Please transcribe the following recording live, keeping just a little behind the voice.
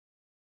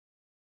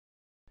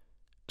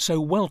So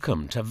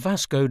welcome to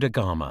Vasco da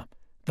Gama,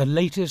 the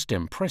latest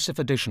impressive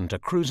addition to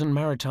Cruise and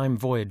Maritime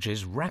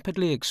Voyages'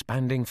 rapidly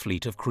expanding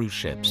fleet of cruise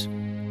ships.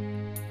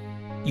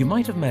 You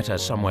might have met her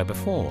somewhere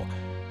before,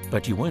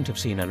 but you won't have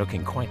seen her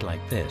looking quite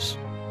like this.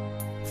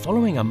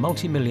 Following a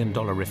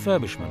multi-million-dollar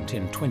refurbishment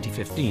in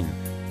 2015,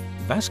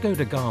 Vasco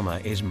da Gama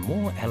is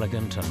more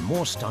elegant and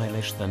more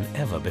stylish than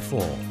ever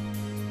before.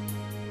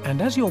 And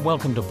as you're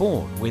welcomed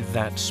aboard with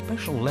that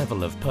special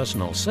level of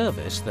personal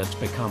service that's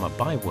become a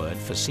byword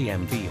for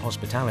CMV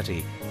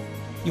hospitality,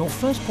 your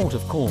first port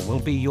of call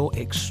will be your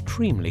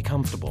extremely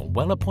comfortable,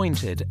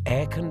 well-appointed,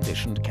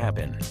 air-conditioned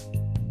cabin.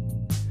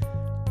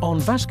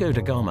 On Vasco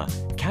da Gama,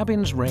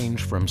 cabins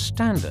range from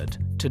standard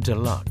to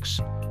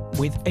deluxe,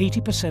 with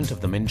 80% of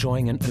them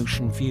enjoying an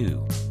ocean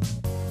view.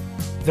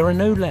 There are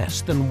no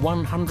less than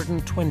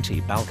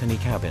 120 balcony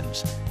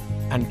cabins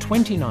and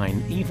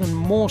 29 even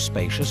more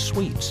spacious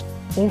suites,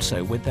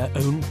 also with their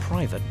own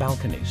private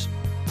balconies.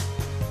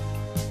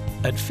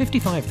 At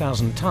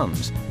 55,000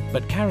 tons,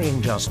 but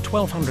carrying just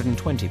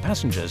 1,220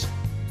 passengers,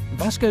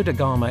 Vasco da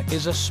Gama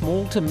is a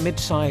small to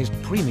mid-sized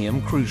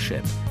premium cruise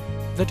ship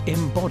that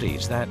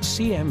embodies that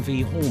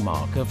CMV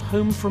hallmark of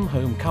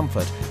home-from-home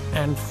comfort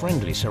and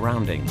friendly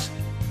surroundings,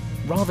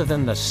 rather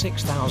than the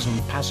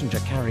 6,000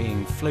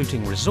 passenger-carrying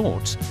floating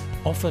resorts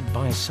offered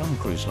by some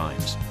cruise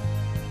lines.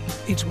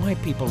 It's why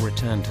people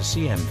return to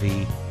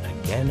CMV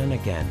again and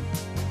again.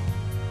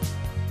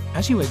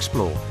 As you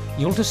explore,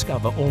 you'll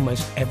discover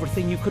almost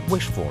everything you could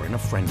wish for in a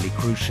friendly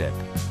cruise ship.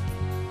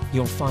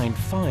 You'll find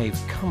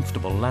 5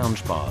 comfortable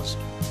lounge bars,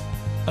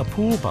 a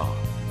pool bar,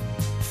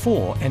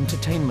 4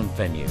 entertainment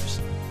venues,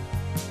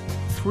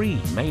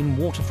 3 main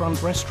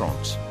waterfront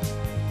restaurants,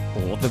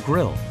 or the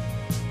grill,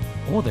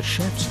 or the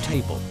chef's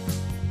table,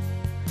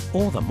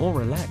 or the more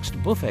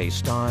relaxed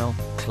buffet-style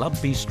club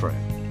bistro.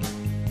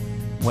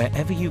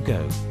 Wherever you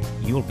go,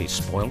 you'll be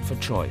spoiled for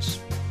choice.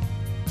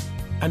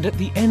 And at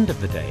the end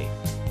of the day,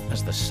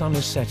 as the sun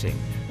is setting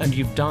and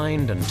you've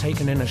dined and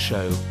taken in a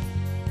show,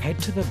 head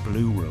to the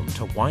Blue Room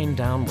to wind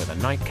down with a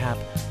nightcap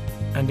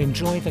and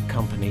enjoy the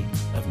company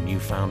of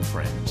newfound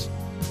friends.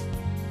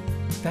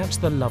 That's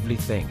the lovely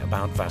thing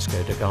about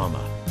Vasco da Gama.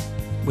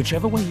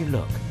 Whichever way you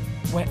look,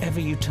 wherever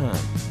you turn,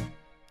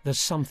 there's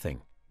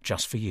something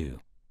just for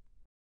you.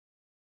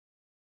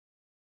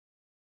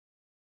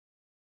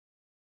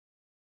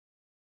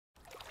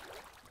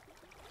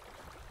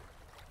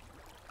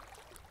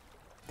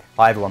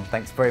 Hi everyone,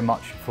 thanks very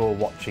much for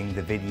watching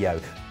the video.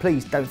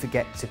 Please don't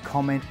forget to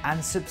comment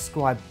and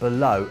subscribe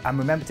below, and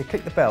remember to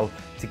click the bell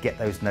to get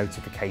those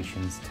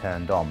notifications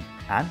turned on.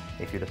 And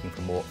if you're looking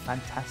for more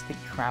fantastic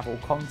travel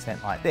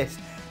content like this,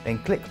 then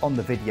click on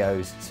the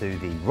videos to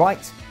the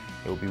right.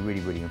 It will be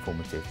really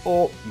informative.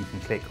 Or you can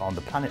click on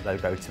the planet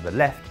logo to the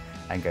left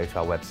and go to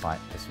our website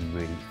for some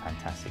really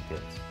fantastic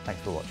deals.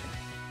 Thanks for watching.